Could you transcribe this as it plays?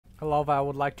Hello, I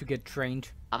would like to get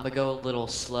trained. I'm gonna go a little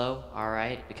slow,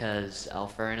 alright? Because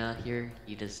Alferna here,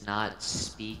 he does not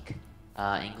speak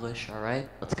English, alright?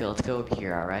 Let's go over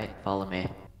here, alright? Follow me.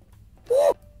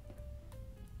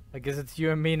 I guess it's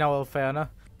you and me now, Alferna.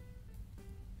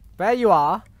 There you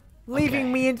are.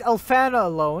 Leaving me and Alferna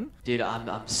alone. Dude,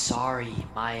 I'm sorry.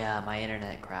 My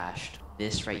internet crashed.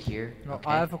 This right here. No,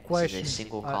 okay? I have a question. This is a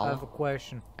single column. I have a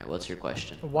question. Alright, what's your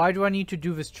question? Why do I need to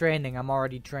do this training? I'm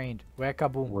already trained. Where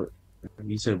Kaboom?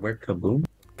 You said where Kaboom?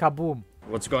 Kaboom.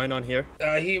 What's going on here?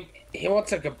 He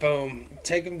wants a kaboom.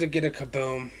 Take him to get a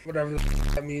kaboom. Whatever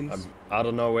that means. I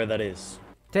don't know where that is.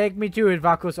 Take me to it,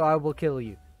 Vakus, or I will kill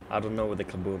you. I don't know where the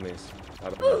kaboom is.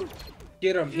 I don't know.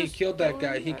 Get him. He killed that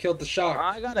guy. He killed the shark.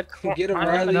 I gotta Get him,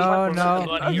 Riley.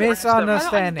 No,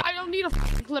 misunderstanding. I don't need a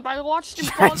clip. I watched him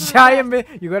fall to the Giant,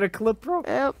 you got a clip, bro?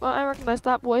 Yep, I recognize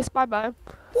that voice. Bye-bye.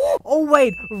 Oh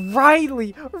wait,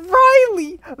 Riley!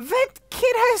 That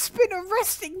kid has been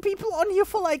arresting people on here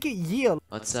for like a year.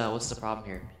 What's the problem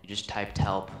here? You just typed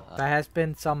help. There has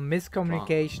been some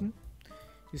miscommunication.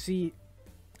 You see,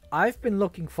 I've been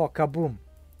looking for Kaboom.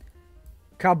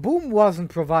 Kaboom wasn't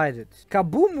provided.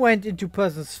 Kaboom went into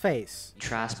person's face.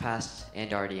 Trespassed and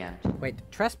RDM'd. Wait,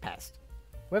 trespassed?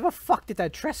 Where the fuck did I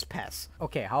trespass?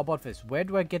 Okay, how about this? Where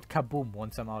do I get Kaboom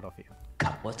once I'm out of here?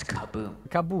 What's kaboom?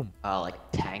 Kaboom. Like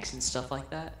tanks and stuff like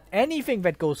that? Anything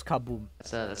that goes kaboom.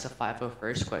 That's a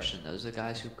 501st question. Those are the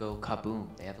guys who go kaboom.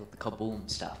 They have the kaboom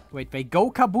stuff. Wait, they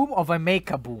go kaboom or they make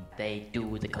kaboom? They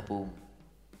do the kaboom.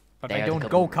 But they don't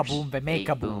go kaboom, they make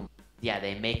kaboom. Yeah,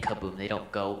 they make kaboom. They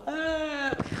don't go.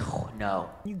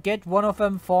 No. You get one of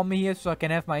them for me here so I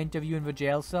can have my interview in the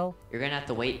jail cell? You're gonna have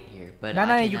to wait here, but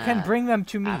no, you can bring them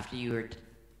to me. After you were.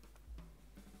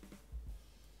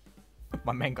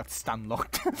 My man got stun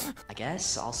locked. I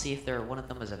guess I'll see if one of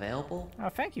them is available. Oh,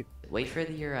 thank you. Wait for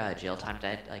your jail time to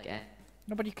end.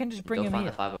 No, but you can just bring him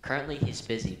here. Currently, he's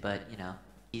busy, but you know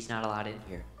he's not allowed in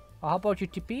here. Well, how about you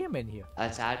TP him in here?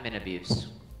 That's admin abuse.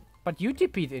 But you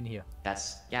TP'd in here.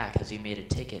 Yeah, because you made a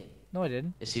ticket. No, I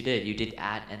didn't. Yes, you did. You did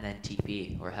add and then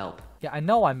TP or help. Yeah, I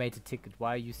know I made a ticket.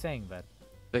 Why are you saying that?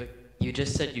 But you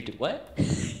just said you did what?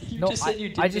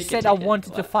 I just said I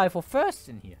wanted the 501st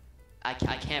in here. I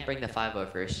can't bring the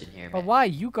 501st in here, man. But why?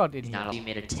 You got in here. You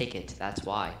made a ticket. That's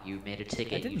why. You made a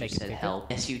ticket. I didn't make a ticket.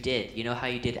 Help. Yes, you did. You know how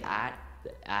you did at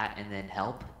and then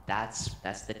help? That's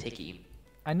the ticket.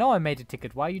 I know I made a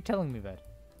ticket. Why are you telling me that?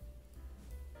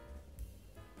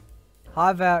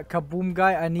 Hi there, Kaboom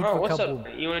guy. I need for what's Kaboom.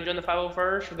 Up? You want to join the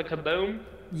 501st for the Kaboom?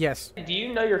 Yes. Do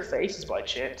you know your faces by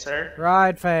chance, sir?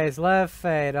 Right face, left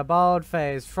face, about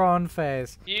face, front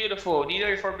face. Beautiful. Do you know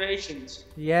your formations?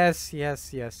 Yes.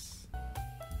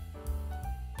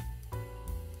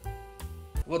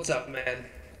 What's up, man?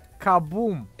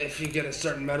 Kaboom. If you get a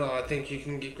certain medal, I think you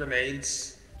can get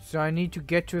grenades. So I need to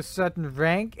get to a certain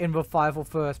rank in the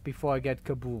 501st before I get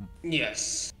Kaboom.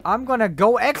 Yes. I'm gonna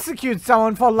go execute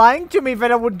someone for lying to me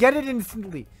that I would get it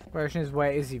instantly. Question is,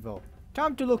 where is he though?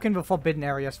 Time to look in the forbidden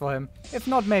areas for him. If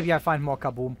not, maybe I find more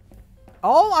Kaboom.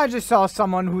 Oh, I just saw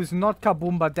someone who's not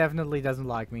Kaboom but definitely doesn't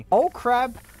like me. Oh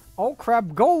crap,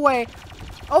 go away.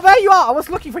 Oh, there you are. I was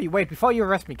looking for you. Wait, before you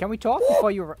arrest me, can we talk?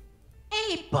 Before you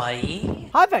Hey, buddy.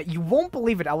 Hi there, you won't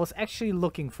believe it. I was actually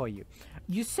looking for you.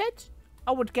 You said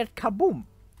I would get Kaboom.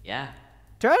 Yeah.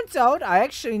 Turns out I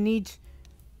actually need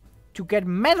to get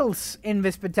medals in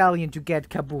this battalion to get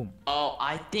Kaboom. Oh,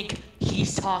 I think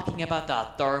he's talking about the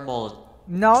thermal.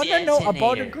 No,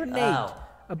 about a grenade. Oh.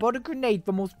 About a grenade,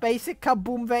 the most basic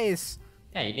Kaboom there is.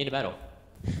 Yeah, you need a medal.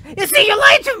 You see, you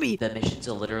lied to me! The mission's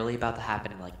literally about to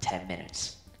happen in like 10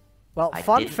 minutes. Well,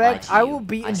 fun fact, I will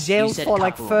be in jail for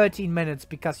like 13 minutes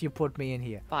because you put me in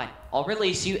here. Fine. I'll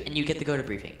release you and you get to go to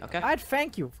briefing, okay? I'd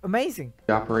thank you. Amazing.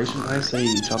 Operation Ice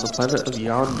Age on the planet of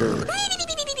Yonder.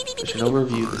 Mission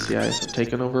overview. The CIS have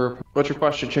taken over. What's your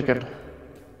question, chicken?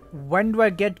 When do I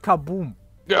get Kaboom?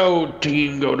 Go,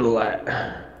 team, go to the lab.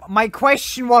 My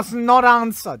question was not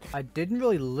answered. I didn't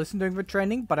really listen during the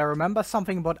training, but I remember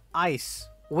something about ice.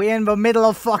 We're in the middle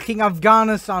of fucking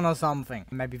Afghanistan or something.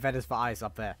 Maybe that is the ice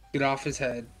up there. Get off his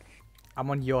head. I'm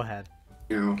on your head.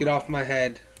 Get off my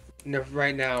head. No,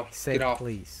 right now. Say Get off.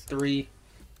 Please. 3.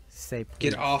 Say please.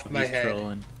 Get off my head.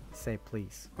 Trolling. Say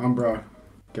please. Umbra,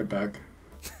 get back.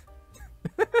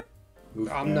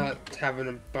 I'm not having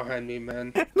him behind me,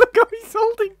 man. Look how he's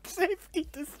holding safety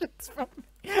distance from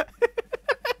me.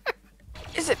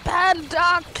 Is it bad,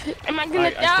 Doc? Am I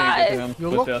gonna die? You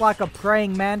look like a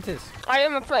praying mantis. I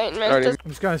am a praying mantis.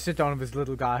 I'm just gonna sit down with this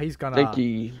little guy. He's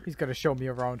gonna show me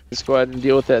around. Let's go ahead and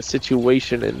deal with that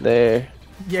situation in there.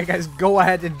 Yeah, guys, go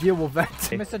ahead and deal with that.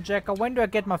 Mr. Jacker, when do I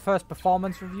get my first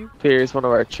performance review? Here's one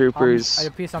of our troopers. I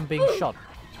appear I'm being shot.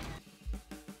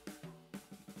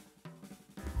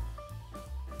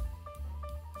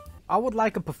 I would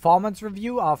like a performance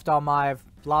review after my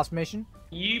last mission.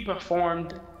 You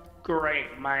performed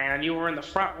great, man. You were in the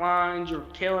front lines. You were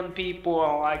killing people.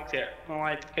 I liked it. I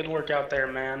liked good work out there,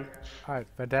 man. Alright,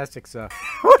 fantastic, sir.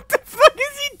 What the fuck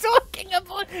is he talking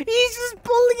about? He's just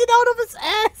pulling it out of his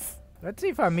ass. Let's see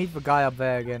if I meet the guy up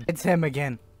there again. It's him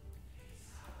again.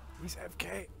 He's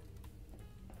FK.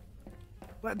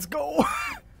 Let's go.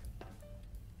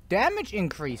 Damage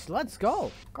increase. Let's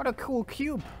go. Got a cool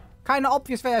cube. Kinda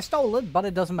obvious that I stole it, but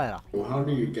it doesn't matter. Well, how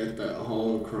do you get that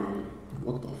holocron?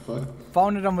 What the fuck?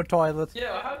 Found it on the toilet.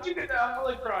 Yeah, how'd you get that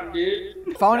holocron,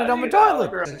 dude? Found it on the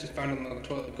toilet. I just found it on the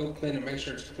toilet. Go clean it, make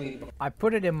sure it's clean. I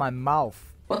put it in my mouth.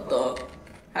 What the?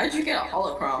 How did you get a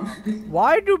holocron?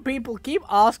 Why do people keep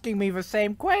asking me the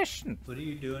same question? What are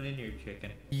you doing in your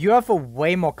chicken? You have a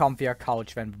way more comfier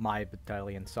couch than my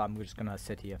battalion, so I'm just gonna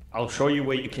sit here. I'll show you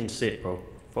where you can sit, bro.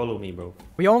 Follow me, bro.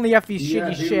 We only have these Yeah,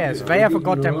 shitty dude, shares. I They have a think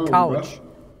you're goddamn wrong, couch.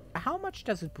 bro. How much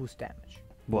does it boost damage?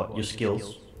 What? Your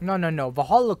skills? No. The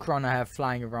holocron I have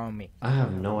flying around me. I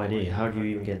have no idea. How do you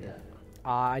even get that?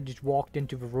 I just walked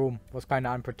into the room. Was kinda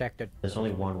unprotected. There's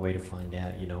only one way to find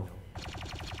out, you know.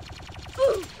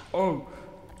 Oh,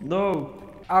 no.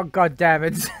 Oh god damn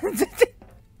it.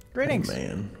 Greetings. Hey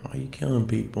man, why are you killing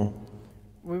people?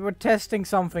 We were testing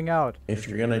something out. If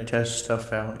you're gonna test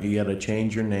stuff out, you gotta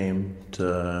change your name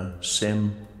to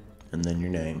Sim and then your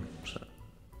name. So,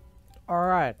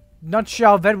 Alright. Not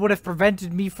sure that would have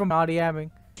prevented me from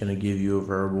RDMing. gonna give you a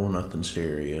verbal, nothing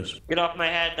serious. Get off my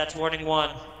head, that's warning 1.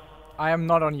 I am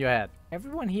not on your head.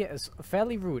 Everyone here is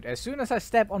fairly rude. As soon as I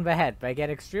step on the head, they get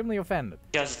extremely offended.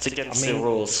 Because it's against the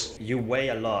rules. You weigh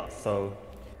a lot, so...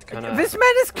 Kinda, this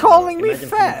man is calling me imagine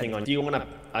fat! something on- Do you want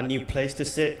a new place to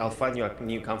sit? I'll find you a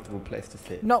new comfortable place to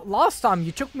sit. No, last time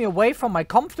you took me away from my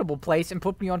comfortable place and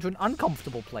put me onto an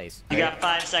uncomfortable place. You got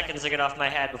 5 seconds to get off my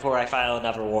head before I file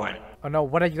another warrant. Oh no,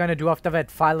 what are you gonna do after that?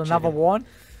 File another warrant?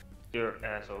 You're an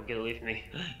asshole, get away from me.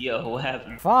 Yo, what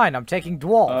happened? Fine, I'm taking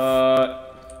dwarf.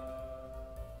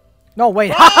 No, wait,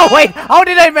 wait, how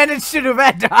did I manage to do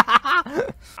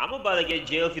that? I'm about to get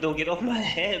jailed if you don't get off my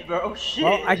head, bro. Shit.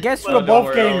 Well, I guess we're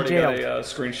both getting jailed. I got a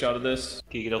screenshot of this.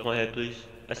 Can you get off my head, please?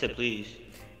 I said please.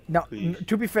 No,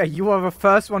 to be fair, you were the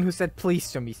first one who said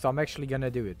please to me, so I'm actually gonna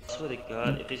do it. I swear to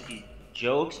God, if it's these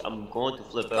jokes, I'm going to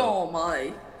flip out. Oh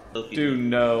my. Do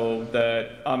know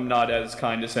that I'm not as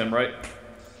kind as him, right?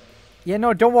 Yeah,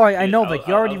 no, don't worry, I know that.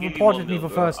 You already I'll give reported me you 1 mil,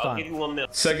 the bro. first I'll give time. you 1 mil.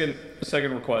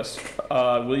 Second request.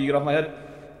 Will you get off my head?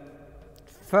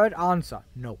 Third answer,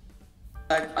 no.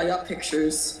 I got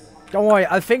pictures. Don't worry,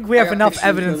 I think we have got enough pictures of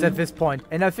evidence them. at this point.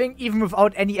 And I think even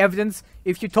without any evidence,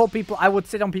 if you told people I would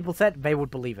sit on people's head, they would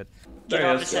believe it.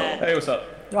 There he is. Hey, what's up?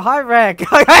 Oh, hi, Reg.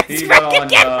 He got on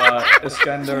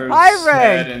Iskandar's Hi,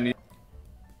 Reg. head and he...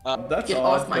 That's Get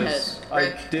odd, off my head. 'cause I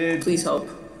Rick, did... please help.